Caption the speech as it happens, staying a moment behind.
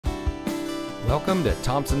Welcome to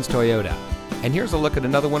Thompsons Toyota, and here's a look at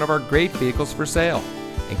another one of our great vehicles for sale.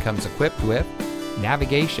 It comes equipped with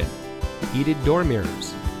navigation, heated door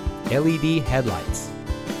mirrors, LED headlights,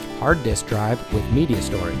 hard disk drive with media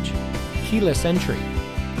storage, keyless entry,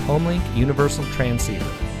 HomeLink universal transceiver,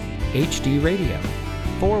 HD radio,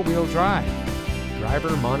 four-wheel drive,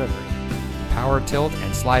 driver monitoring, power tilt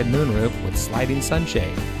and slide moonroof with sliding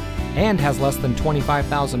sunshade, and has less than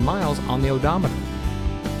 25,000 miles on the odometer.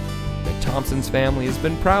 The Thompsons family has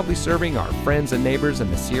been proudly serving our friends and neighbors in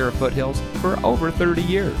the Sierra foothills for over 30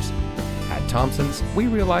 years. At Thompsons, we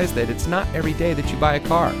realize that it's not every day that you buy a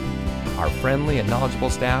car. Our friendly and knowledgeable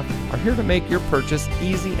staff are here to make your purchase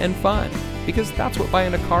easy and fun, because that's what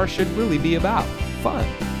buying a car should really be about, fun.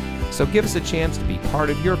 So give us a chance to be part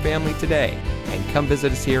of your family today and come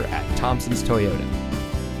visit us here at Thompsons Toyota.